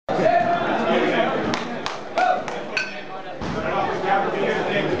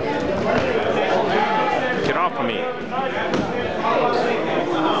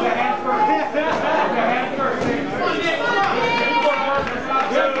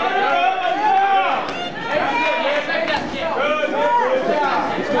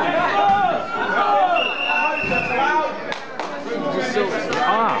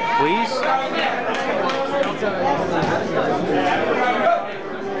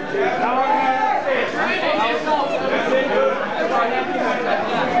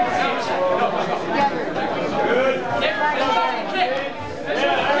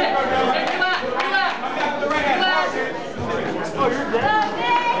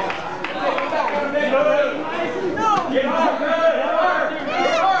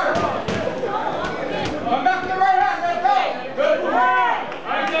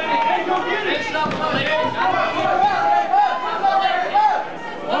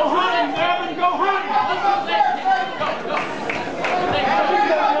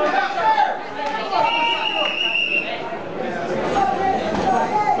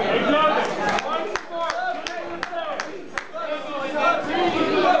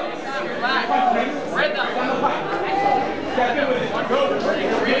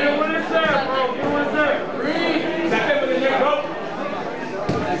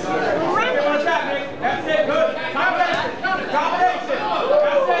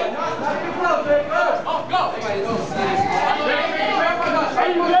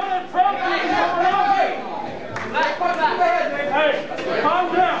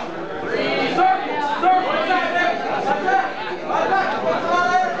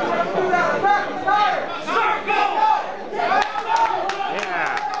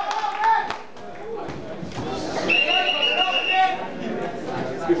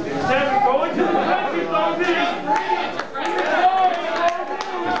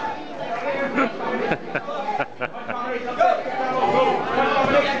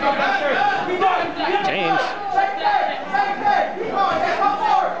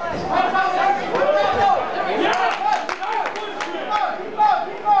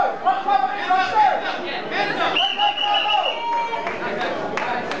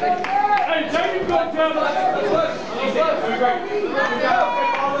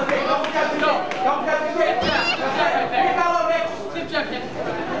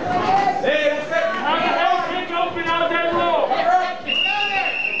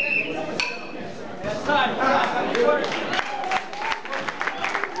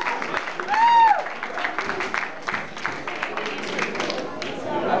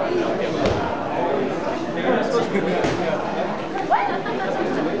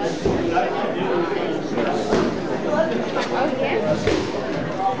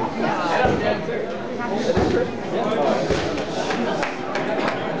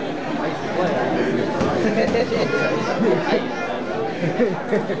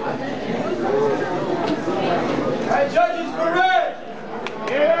Hey, judges, we're ready!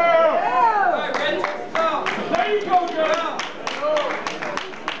 Yeah! All right, ready? There you go, judge!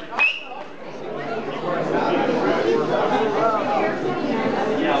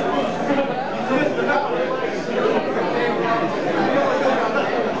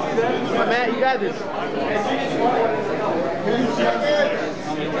 Matt, you got this.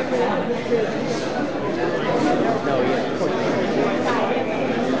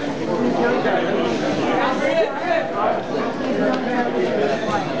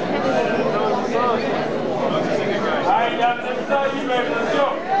 No, yeah. Alright, down to the side, you ready? Let's go.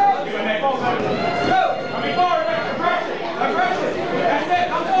 Go! Coming forward, aggression! Aggression! That's it,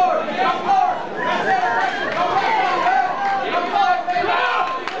 come forward! Come forward! That's it, aggression! Come back! Come forward! Stay down!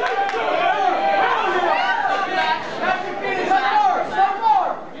 That's your feet, come forward! Come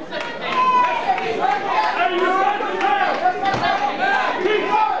forward! That's it, keep right there! Hey, you got the ground! Keep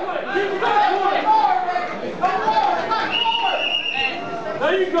going! Keep going! Come forward! Come forward!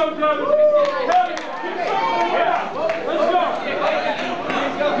 There you go, Joe!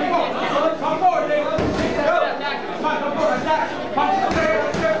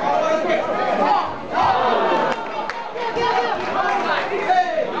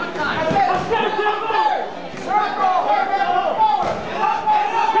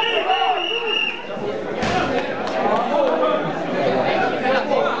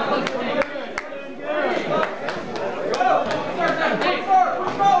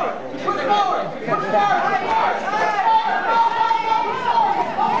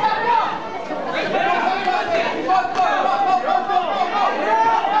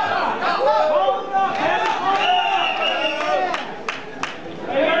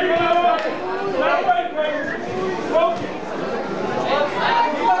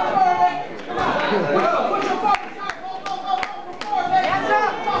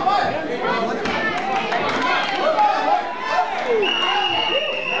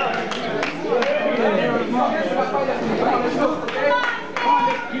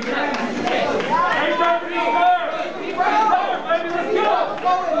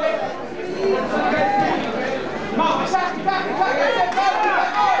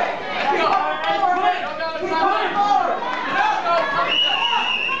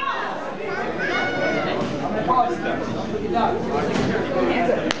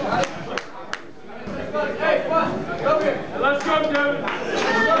 Let's go, Devin.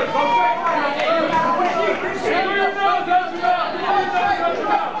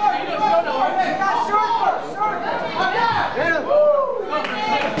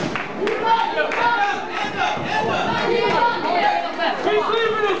 He's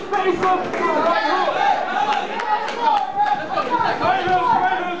leaving his face up for the right hook. Right hook,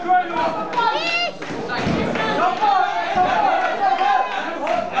 right hook, right hook.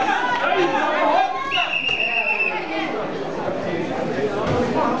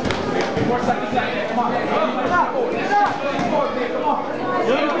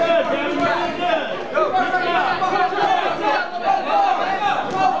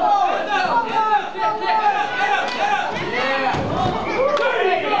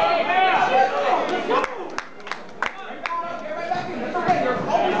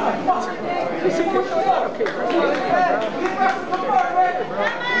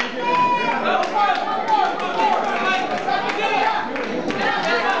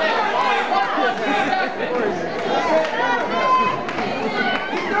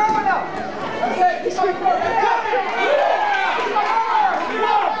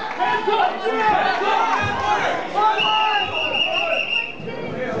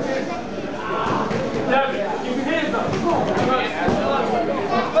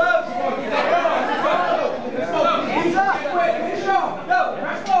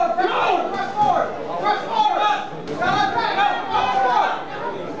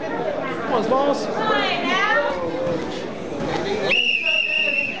 Balls.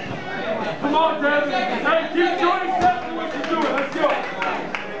 Come on, Devin. Hey, keep doing exactly what you're doing. Let's go.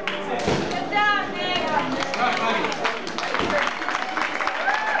 Good job, Nick.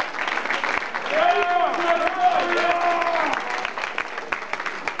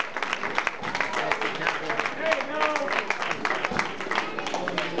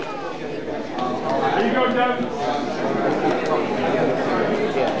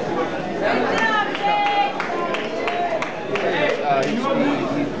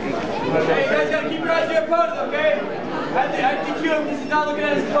 opponent, okay? At the cue, he's not looking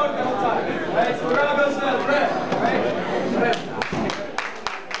at his opponent the whole time. Alright, so we're gonna go slow. Ready? Alright?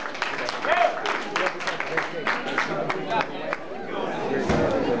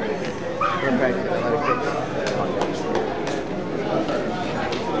 Go!